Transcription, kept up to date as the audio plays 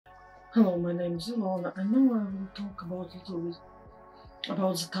Hello, my name is Ilona, and now I will talk about a little bit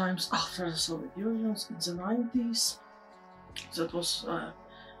about the times after the Soviet Union in the 90s. That was a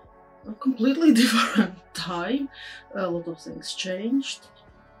completely different time. A lot of things changed.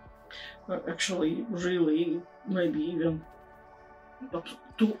 Actually, really, maybe even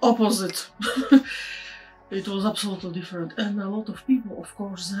to opposite. It was absolutely different, and a lot of people, of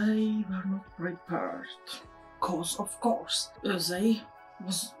course, they were not prepared. Cause, of course,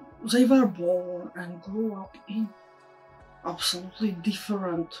 they were born and grew up in absolutely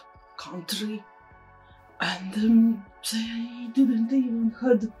different country, and they didn't even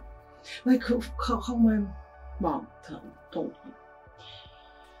had like how my mom told me.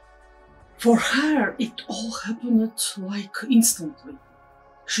 For her, it all happened like instantly.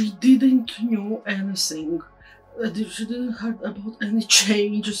 She didn't know anything. She didn't heard about any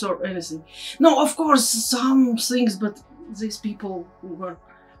changes or anything. No, of course, some things, but these people who were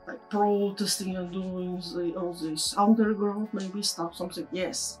like protesting and doing all this underground maybe stuff, something,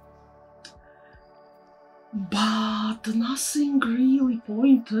 yes. But nothing really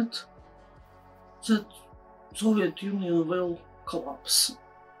pointed that Soviet Union will collapse.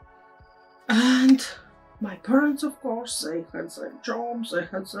 And my parents, of course, they had their jobs, they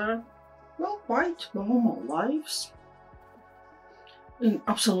had their, well, quite normal lives in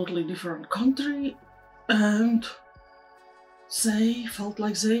absolutely different country, and they felt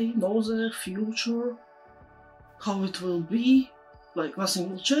like they know their future, how it will be, like nothing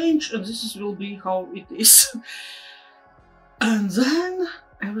will change, and will be how it is. And then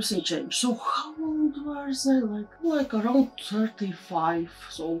everything changed. So how old were they? Like around 35,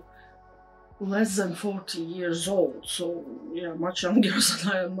 so less than 40 years old. So yeah, much younger than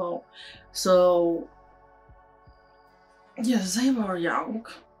I am now. So yes, they were young,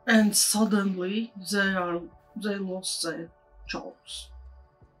 and suddenly they lost their jobs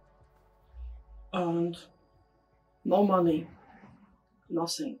and no money,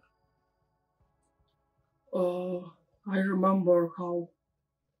 nothing. I remember how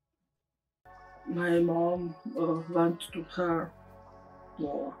my mom went to her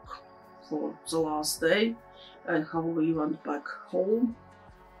work for the last day, and how we went back home.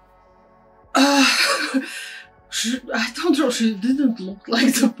 I don't know, she didn't look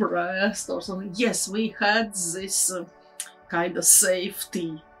like depressed or something. Yes, we had this kind of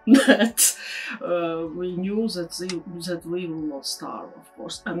safety net. We knew that we will not starve, of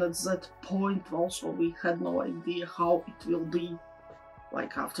course, and at that point also we had no idea how it will be,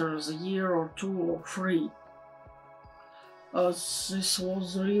 like after a year or 2 or 3. This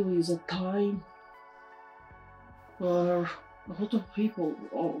was really the time where a lot of people,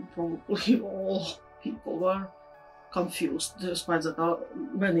 or probably all people, were confused, despite that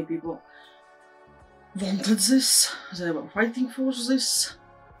many people wanted this, they were fighting for this,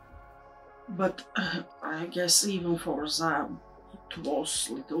 but I guess even for them it was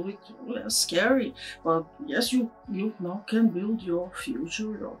a little bit scary. But yes, you now can build your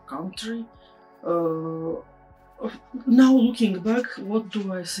future, your country. Now looking back, what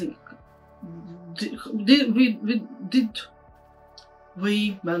do I think? Did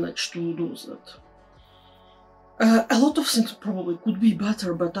we manage to do that? A lot of things probably could be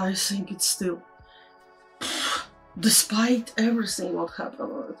better, but I think it's still, despite everything what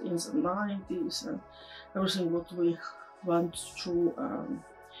happened in the 90s and everything what we went through,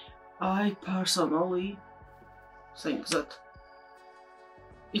 I personally think that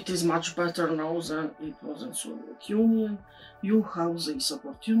it is much better now than it was in Soviet Union. You have these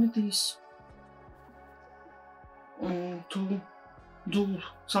opportunities to do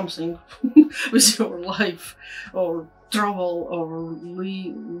something with your life, or travel, or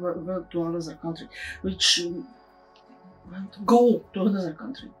leave to another country, which go to another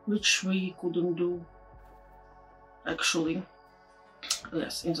country, which we couldn't do actually.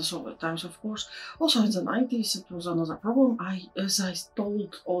 Yes, in the Soviet times, of course. Also in the 90s, it was another problem. As I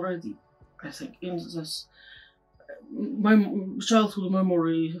told already, I think in this my childhood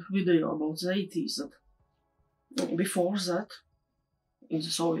memory video about the 80s, that before that, in the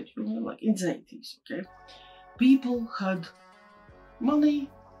Soviet Union, like in the 80s, okay, people had money,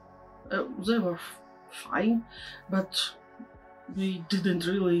 they were fine, but we didn't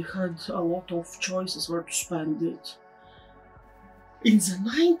really had a lot of choices where to spend it. In the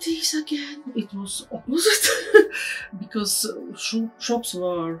 90s again, it was opposite, because shops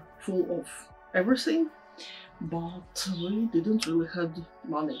were full of everything, but we didn't really had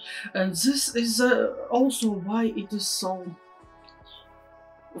money. And this is also why it is so,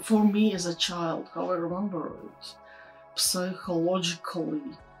 for me as a child, how I remember it, psychologically,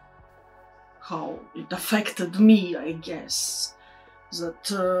 how it affected me, I guess,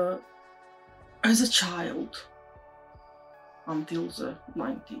 that as a child until the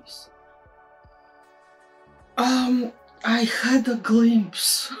 90s. I had a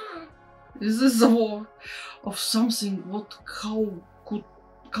glimpse. This is a war of something.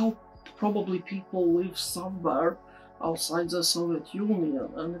 How probably people live somewhere outside the Soviet Union,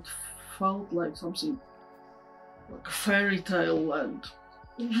 and it felt like something like a fairy tale land.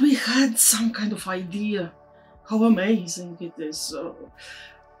 We had some kind of idea how amazing it is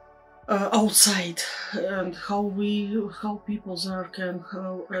outside, and how people there can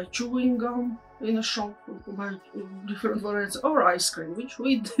have chewing gum in a shop by different varieties, or ice cream, which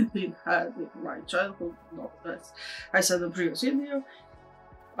we didn't have in my childhood. No, as I said in the previous video,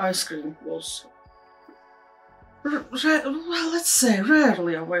 ice cream was well, let's say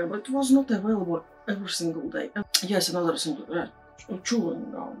rarely available. It was not available every single day. And yes, another thing,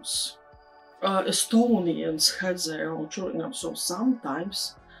 chewing gums. Estonians had their own chewing gums, so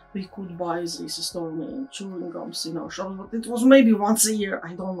sometimes we could buy these Estonian chewing gums in our shop, but it was maybe once a year,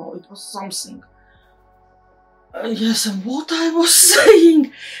 I don't know, it was something. Yes, and what I was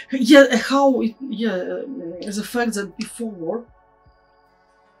saying, the fact that before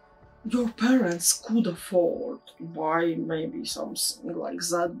your parents could afford to buy maybe something like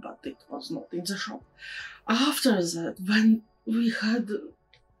that, but it was not in the shop. After that, when we had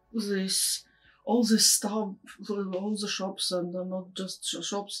all this stuff, all the shops, and not just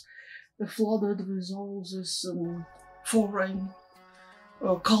shops, flooded with all this foreign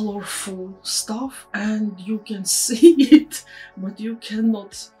colorful stuff, and you can see it, but you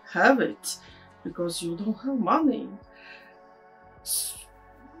cannot have it because you don't have money.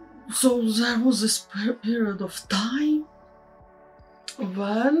 So there was this period of time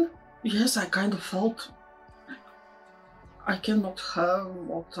when, yes, I kind of felt I cannot have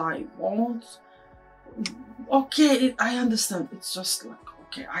what I want. Okay, I understand, it's just like,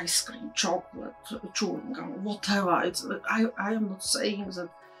 okay, ice cream, chocolate, chewing gum, whatever. I am not saying that.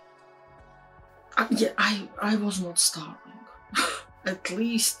 I was not starving. At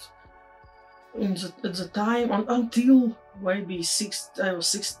least at the time, until maybe I was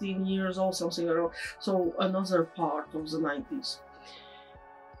 16 years old, something around. So another part of the 90s.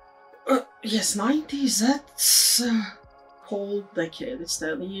 Yes, 90s. That's whole decade. It's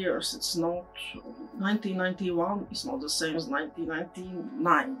 10 years. It's not 1991. It's not the same as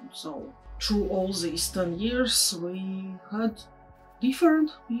 1999. So through all these 10 years, we had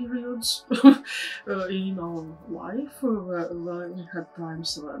different periods in our life where we had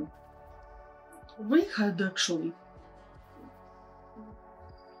times when we had actually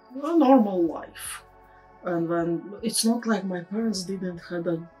a normal life, and when it's not like my parents didn't have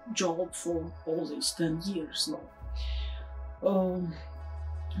a job for all these 10 years. No.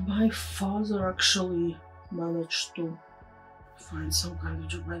 My father actually managed to find some kind of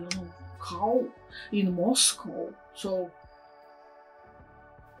job, I don't know how, in Moscow. So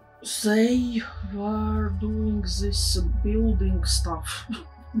they were doing this building stuff,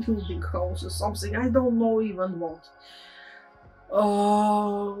 building houses, something, I don't know even what.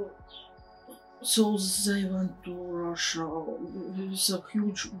 So they went to Russia with a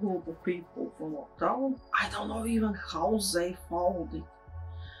huge group of people from lockdown. I don't know even how they found it.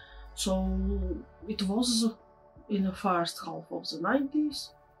 So it was in the first half of the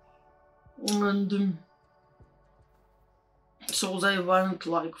 90s, and so they went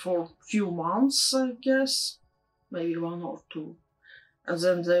like for a few months, I guess, maybe 1 or 2, and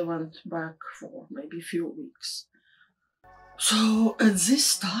then they went back for maybe a few weeks. So at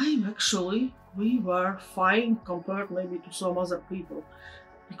this time, actually, we were fine compared maybe to some other people,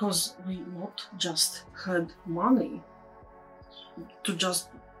 because we not just had money to just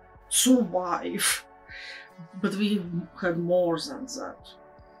survive, but we had more than that.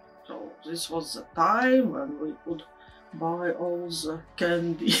 So this was the time when we could buy all the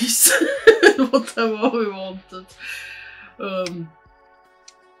candies, whatever we wanted.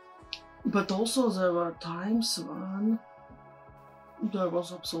 But also there were times when there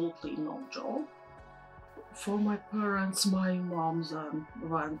was absolutely no job. For my parents, my mom then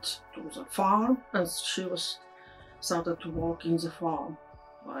went to the farm, and she started to work in the farm,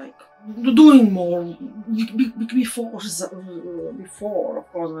 like doing more. Before,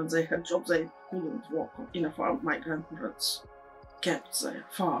 of course, when they had jobs, they couldn't work in a farm. My grandparents kept their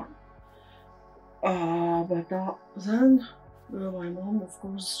farm. But then my mom, of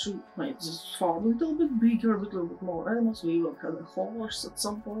course, she made this farm a little bit bigger, a little bit more animals. We even had a horse at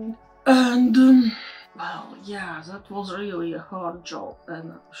some point. And, well, yeah, that was really a hard job,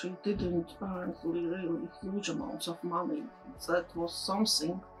 and she didn't earn really huge amounts of money. That was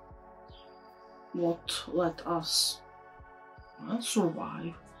something what let us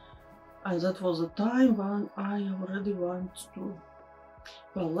survive. And that was a time when I already went to,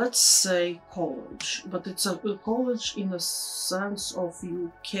 well, let's say college, but it's a college in the sense of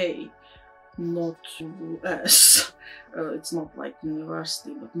UK, not US. It's not like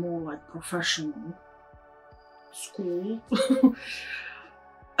university, but more like professional school.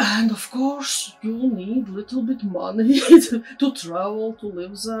 And of course, you need little bit money to travel, to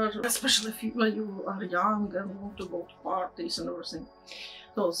live there, especially when you are young and want to go to parties and everything.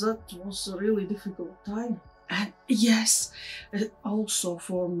 So that was a really difficult time. And yes, also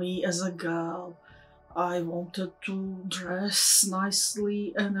for me as a girl, I wanted to dress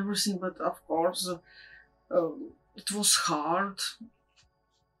nicely and everything, but of course, it was hard.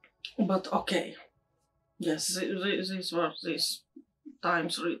 But okay, yes, these were these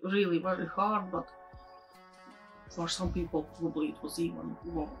times really very hard, but for some people probably it was even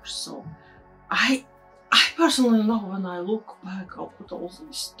worse. So I personally know, when I look back at all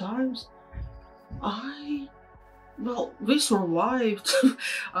these times, well, we survived.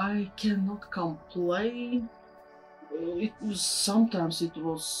 I cannot complain. Sometimes it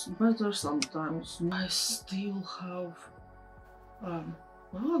was better, sometimes I still have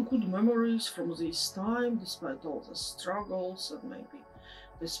good memories from this time, despite all the struggles, and maybe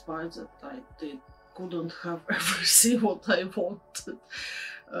despite that I couldn't have everything what I wanted,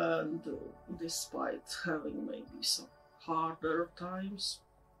 and despite having maybe some harder times.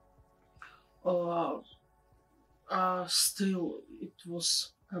 Still, it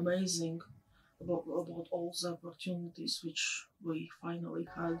was amazing about all the opportunities which we finally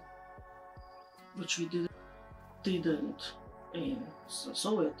had, which we didn't in the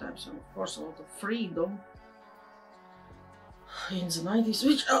Soviet times, and of course a lot of freedom in the 90s,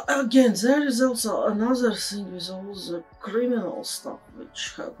 which again, there is also another thing with all the criminal stuff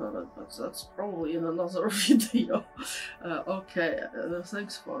which happened, but that's probably in another video. Okay,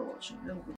 thanks for watching and goodbye.